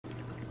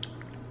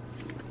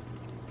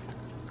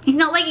He's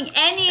not liking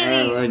any of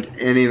these. I don't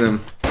like any of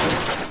them.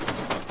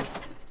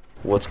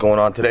 What's going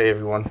on today,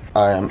 everyone?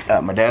 I am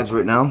at my dad's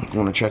right now.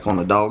 Going to check on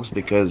the dogs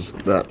because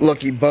that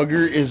lucky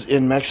bugger is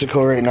in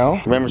Mexico right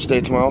now. Remember,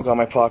 stay tomorrow. Got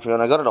my puppy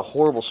on. I got it a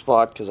horrible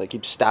spot because I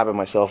keep stabbing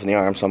myself in the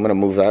arm, so I'm gonna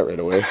move that right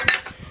away.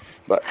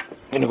 But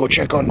I'm gonna go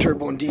check on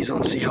Turbo and Diesel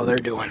and see how they're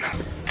doing.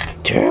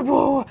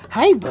 Turbo,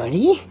 hi,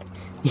 buddy.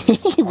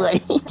 Hey,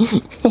 buddy.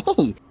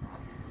 Hey.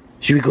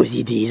 Should we go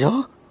see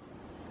Diesel?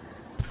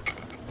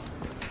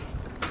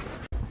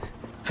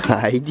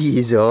 Hi,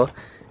 Diesel.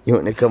 You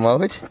want to come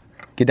out?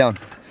 Get down.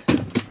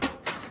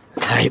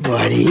 Hi,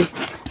 buddy.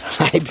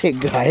 Hi,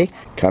 big guy.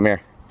 Come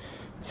here.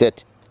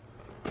 Sit.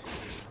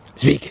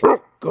 Speak.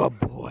 Good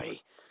boy.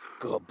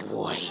 Good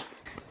boy.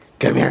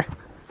 Come here.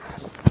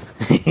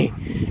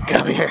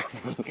 Come here.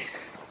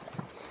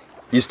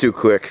 He's too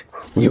quick.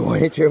 You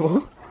want it,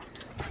 Turbo?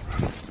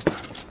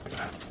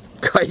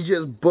 Guy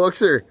just books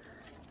her.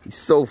 He's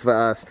so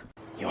fast.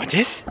 You want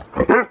this?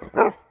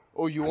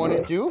 Oh, you want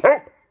it too?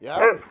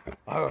 Yeah?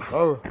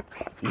 Oh.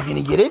 You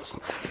gonna get it?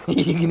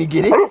 You gonna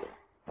get it?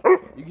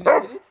 You gonna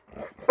get it?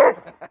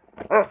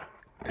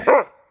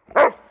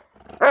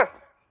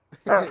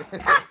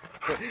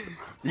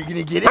 You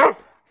gonna get it?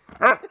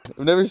 I've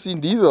never seen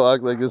Diesel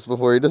act like this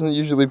before. He doesn't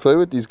usually play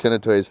with these kind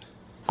of toys.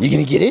 You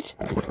gonna get it?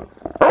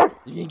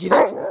 You gonna get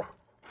it?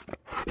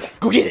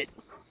 Go get it!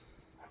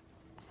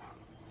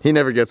 He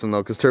never gets them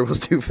though, because Turbo's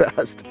too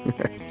fast.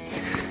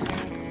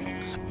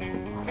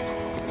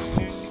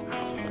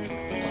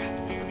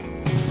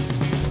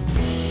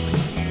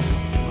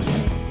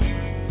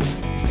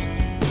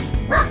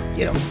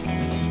 Get him.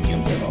 Get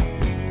him, Turbo.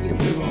 Get him,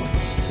 Turbo.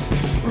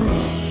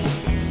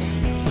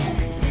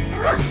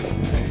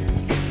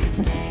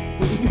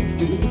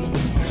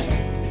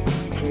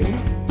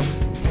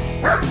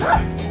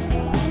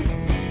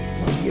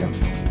 Get him.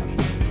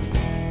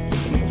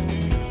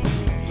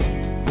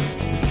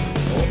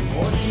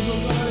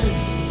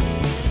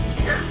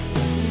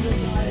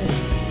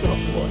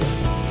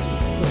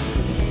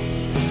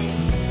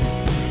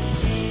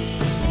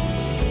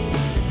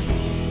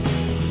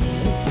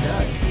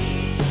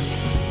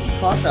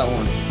 Caught that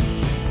one.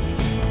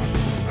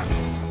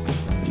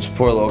 This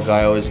poor little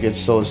guy always gets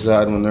so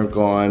sad when they're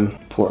gone.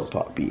 Poor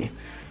puppy.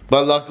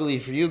 But luckily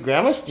for you,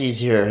 Grandma stays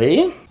here,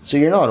 hey? So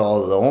you're not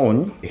all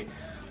alone.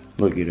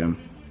 Look at him.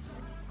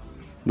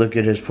 Look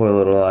at his poor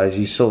little eyes.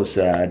 He's so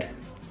sad.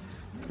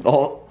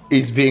 Oh,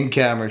 he's being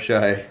camera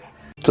shy.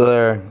 So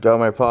there, got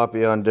my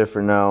puppy on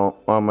different now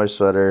on my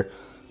sweater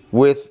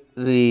with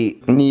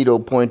the needle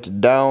pointed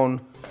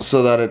down,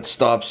 so that it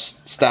stops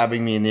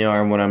stabbing me in the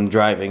arm when I'm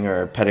driving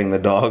or petting the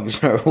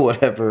dogs or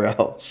whatever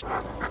else.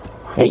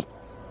 Hey.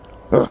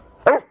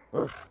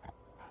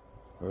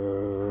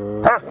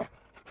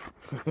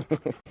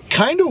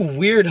 Kind of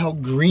weird how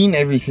green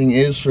everything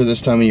is for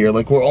this time of year.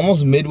 Like, we're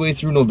almost midway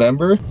through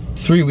November.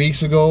 3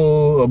 weeks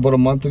ago, about a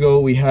month ago,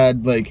 we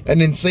had like an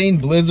insane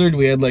blizzard.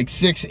 We had like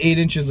 6-8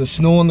 inches of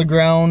snow on the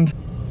ground.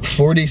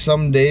 40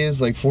 some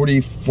days, like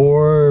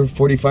 44,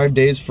 45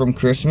 days from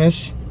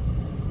Christmas.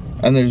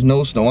 And there's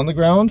no snow on the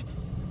ground.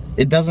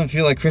 It doesn't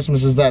feel like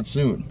Christmas is that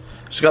soon.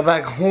 Just got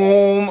back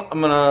home.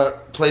 I'm gonna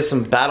play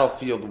some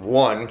Battlefield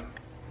 1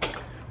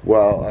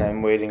 while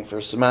I'm waiting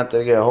for Samantha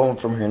to get home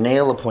from her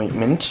nail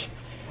appointment.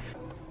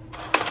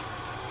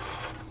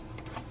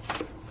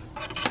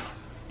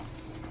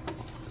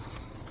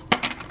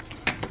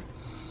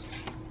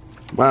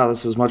 Wow,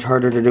 this is much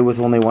harder to do with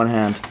only one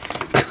hand.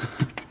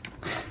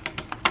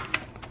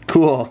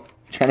 Cool.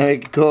 Trying to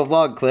make a cool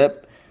vlog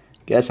clip.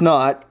 Guess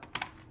not.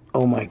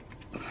 Oh my.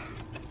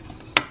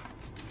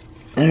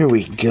 There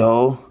we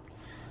go.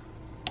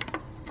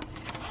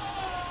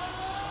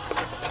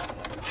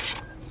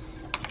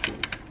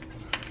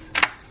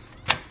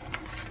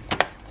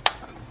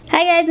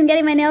 Hi guys, I'm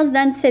getting my nails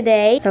done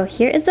today. So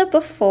here is the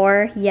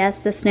before. Yes,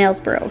 this nail's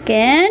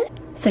broken.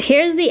 So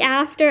here's the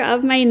after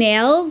of my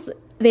nails.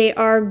 They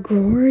are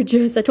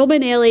gorgeous. I told my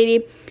nail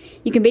lady,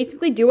 you can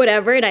basically do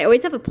whatever, and I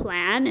always have a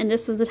plan, and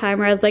this was the time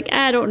where I was like,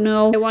 I don't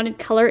know. I wanted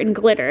color and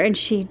glitter, and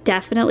she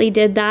definitely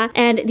did that.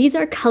 And these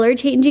are color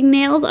changing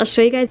nails. I'll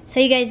show you guys.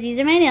 So you guys, these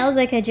are my nails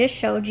like I just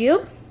showed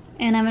you,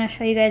 and I'm gonna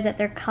show you guys that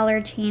they're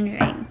color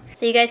changing.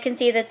 So you guys can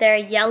see that they're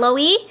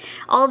yellowy.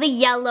 All the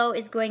yellow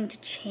is going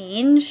to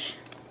change.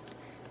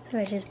 So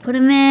I just put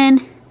them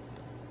in.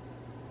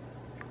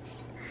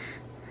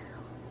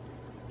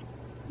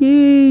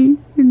 Yay,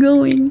 you're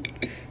going.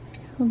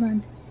 Hold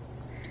on.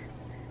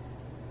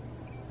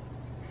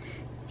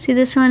 See,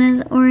 this one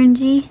is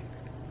orangey.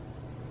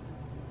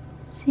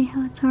 See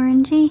how it's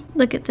orangey?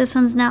 Look at this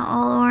one's now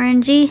all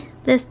orangey.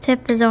 This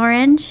tip is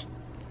orange.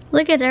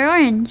 Look at they're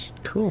orange.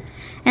 Cool.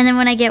 And then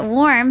when I get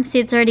warm, see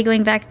it's already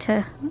going back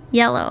to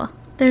yellow.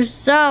 They're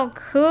so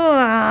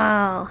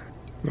cool.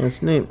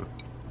 That's neat.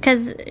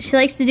 Because she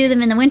likes to do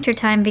them in the winter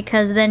time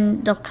because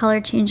then they'll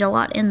color change a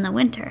lot in the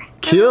winter.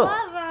 Cool. I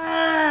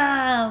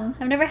love them.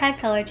 I've never had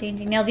color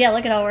changing nails. Yeah,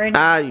 look at how orange.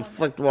 Ah, you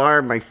flicked water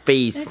in my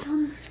face. It's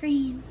on the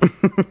screen.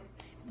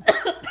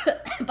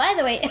 By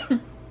the way, are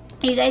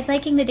you guys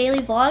liking the daily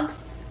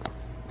vlogs?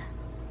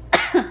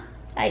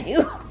 I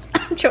do.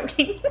 I'm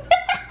joking.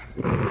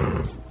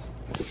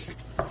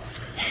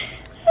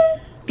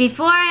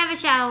 Before I have a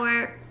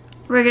shower,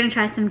 we're gonna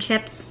try some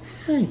chips.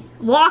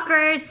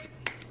 Walkers.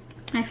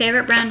 My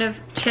favorite brand of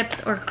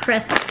chips or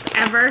crisps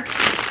ever.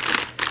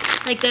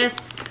 Like this.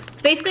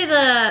 It's basically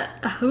the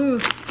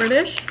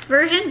British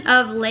version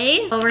of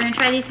Lay's. So we're gonna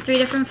try these 3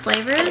 different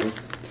flavors.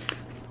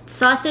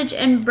 Sausage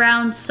and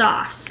brown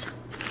sauce.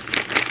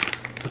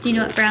 Do you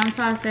know what brown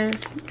sauce is?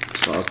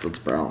 Sauce that's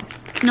brown.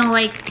 No,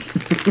 like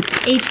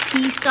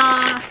HP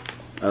sauce.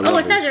 Oh,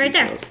 it says it right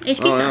there.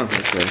 HP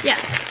sauce. Okay. Yeah.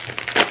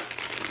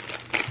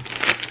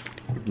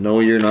 No,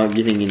 you're not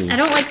getting any. I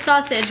don't like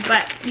sausage,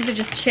 but these are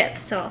just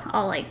chips, so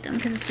I'll like them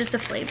because it's just a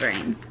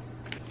flavoring.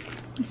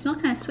 They smell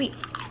kind of sweet.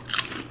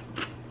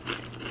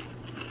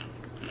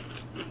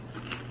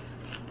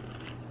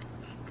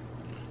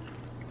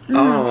 I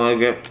don't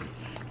like it.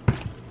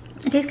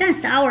 It tastes kind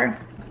of sour.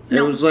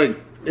 It was like,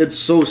 it's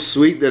so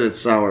sweet that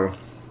it's sour.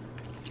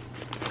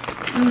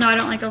 No, I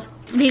don't like those.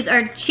 These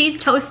are cheese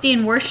toasty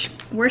and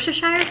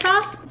Worcestershire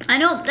sauce. I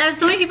know there's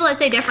so many people that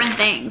say different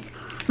things.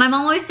 My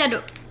mom always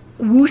said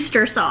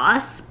Worcester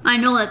sauce. I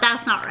know that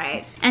that's not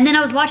right. And then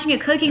I was watching a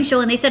cooking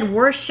show and they said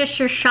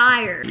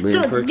Worcestershire.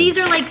 So these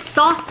are like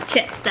sauce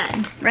chips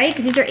then, right?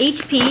 Because these are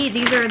HP,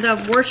 these are the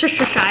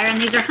Worcestershire,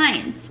 and these are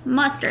Heinz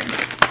mustard.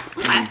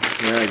 Okay.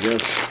 Yeah, I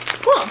guess.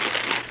 Cool.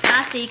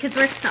 Saucy, because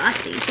we're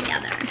saucy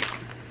together.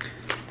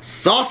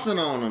 Saucing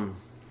on them.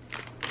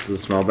 Does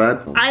it smell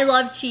bad? I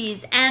love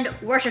cheese and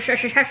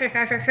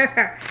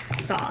Worcestershire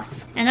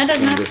sauce. And that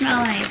does not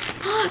smell nice.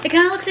 It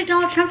kind of looks like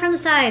Donald Trump from the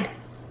side.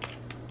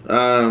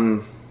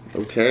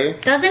 Okay.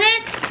 Doesn't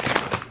it?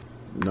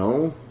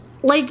 No.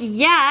 Like,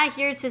 yeah,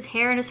 here's his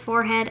hair and his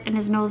forehead and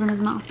his nose and his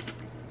mouth.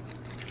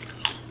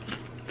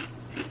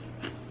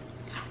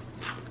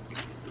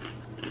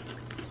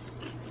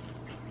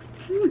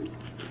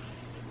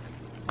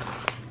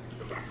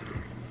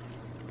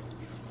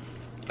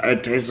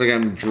 It tastes like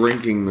I'm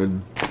drinking the...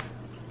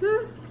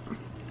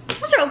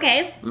 Those are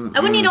okay. I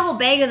wouldn't eat a whole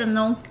bag of them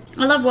though.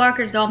 I love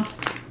Walkers though.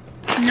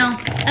 No,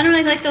 I don't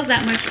really like those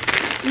that much.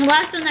 And the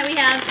last one that we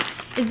have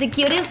is the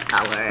cutest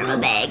color of a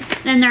bag.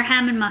 And they're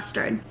ham and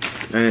mustard.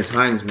 And it's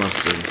Heinz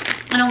mustard.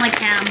 I don't like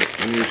ham.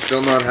 And you're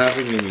still not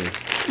having any.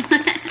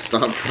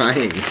 Stop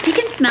trying. You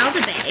can smell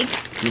the bag.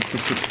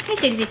 Hey,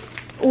 Shigsy.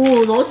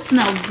 Ooh, those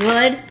smell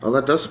good. Oh,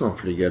 that does smell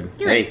pretty good.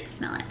 He likes to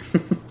smell it.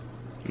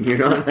 You're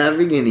not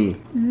having any.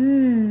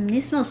 Mmm,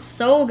 these smell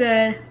so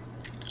good.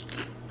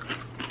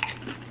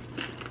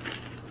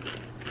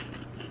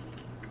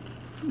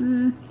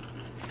 Mmm.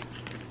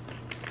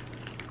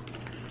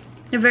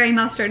 They're very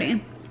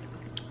mustardy.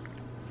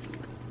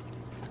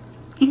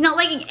 He's not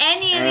liking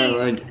any of these. I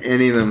don't like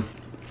any of them.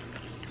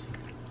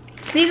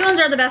 These ones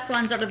are the best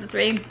ones out of the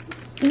 3.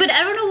 But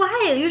I don't know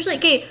why. Usually,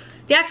 okay,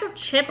 the actual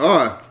chips,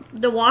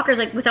 the Walkers,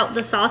 like without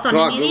the sauce on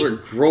any of these, those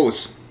are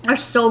gross. Are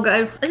so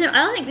good. I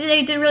don't think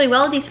they did really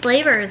well with these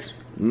flavors.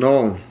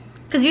 No.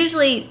 Because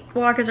usually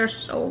Walkers are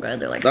so good.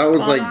 They're like that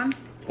was like on.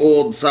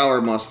 Old sour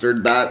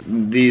mustard.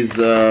 These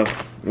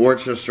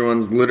Worcester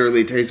ones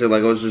literally tasted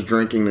like I was just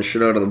drinking the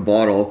shit out of the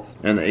bottle,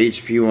 and the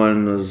HP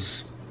one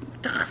was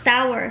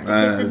sour.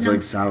 it's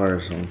like sour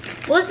or something.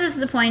 Well, this is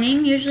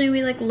disappointing. Usually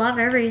we like love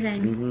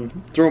everything.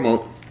 Throw them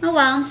out. Oh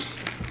well.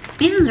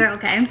 These ones are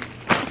okay.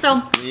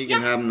 So you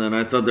can have them then.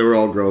 I thought they were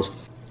all gross.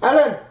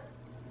 Ellen!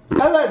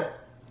 Ellen!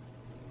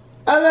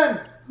 Ellen!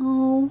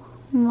 Oh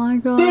my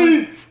god.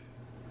 Steve!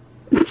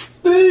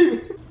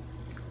 Steve!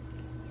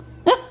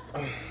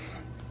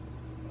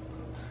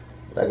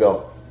 Let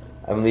go.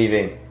 I'm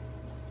leaving.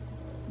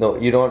 No,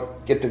 you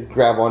don't get to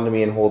grab onto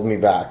me and hold me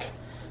back.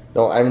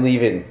 No, I'm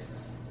leaving.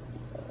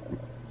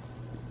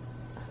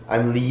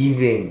 I'm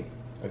leaving.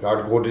 I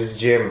gotta go to the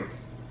gym.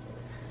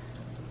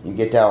 You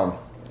get down.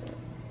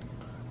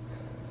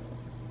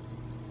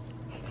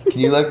 Can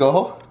you let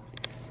go?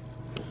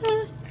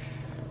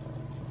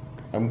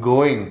 I'm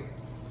going.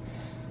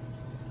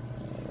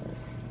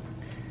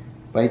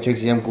 Bye,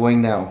 Trixie, I'm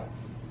going now.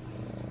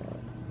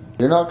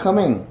 You're not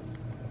coming.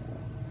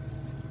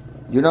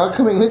 You're not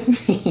coming with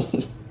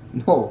me.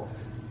 No,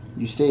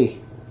 you stay.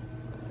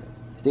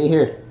 Stay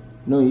here.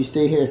 No, you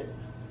stay here.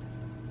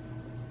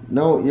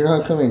 No, you're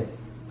not coming.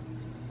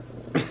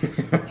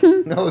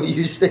 No,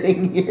 you're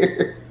staying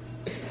here.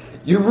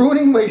 You're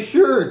ruining my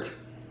shirt.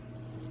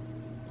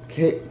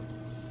 Okay.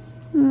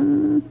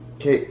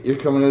 Okay, you're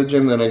coming to the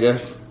gym then, I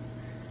guess.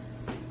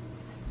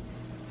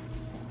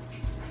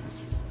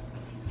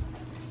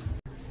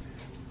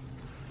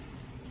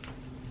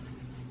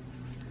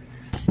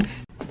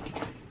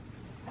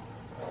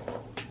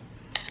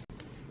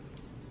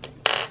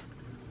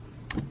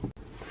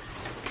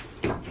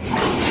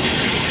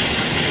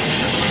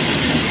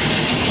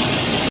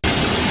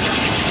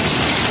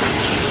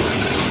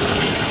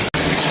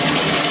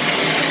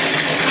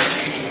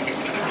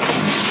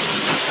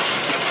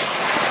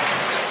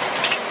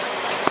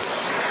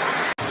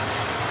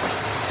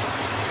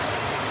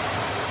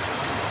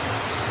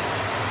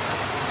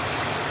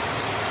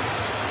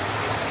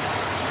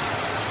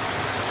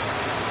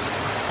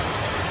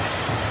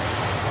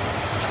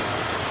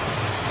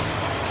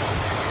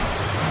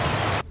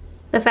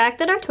 The fact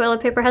that our toilet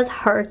paper has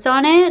hearts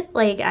on it,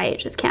 like, I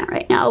just can't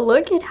right now.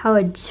 Look at how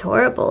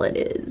adorable it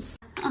is.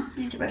 Oh, I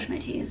need to brush my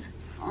teeth.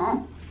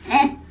 Oh,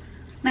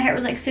 my hair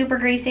was like super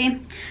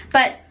greasy.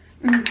 But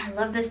I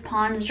love this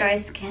Pond's dry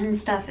skin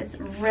stuff. It's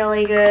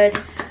really good.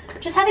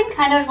 Just having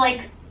kind of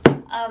like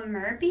a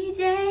merpy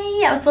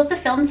day. I was supposed to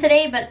film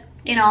today, but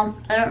you know,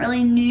 I don't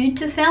really need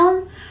to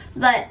film.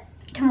 But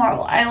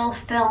tomorrow I will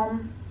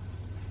film.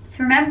 It's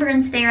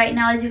Remembrance Day right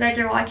now as you guys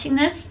are watching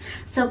this.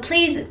 So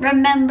please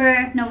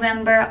remember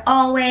November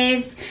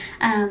always.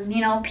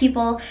 You know,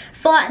 people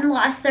fought and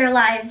lost their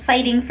lives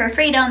fighting for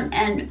freedom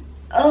and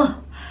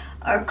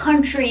our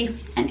country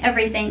and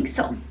everything.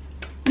 So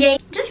yay.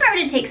 Just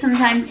remember to take some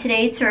time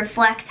today to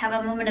reflect, have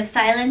a moment of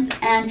silence,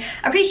 and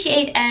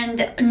appreciate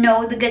and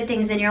know the good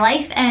things in your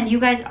life. And you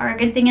guys are a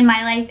good thing in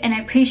my life, and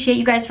I appreciate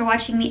you guys for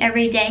watching me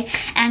every day,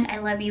 and I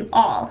love you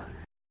all.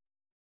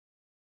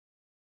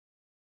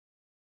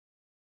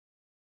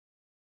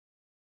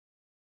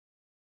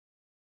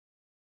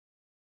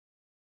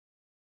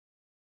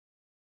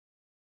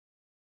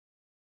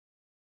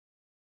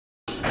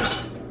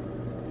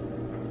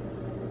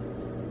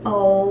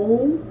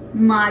 Oh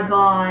my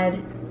God.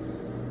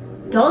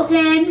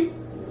 Dalton!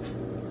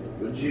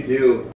 What'd you do?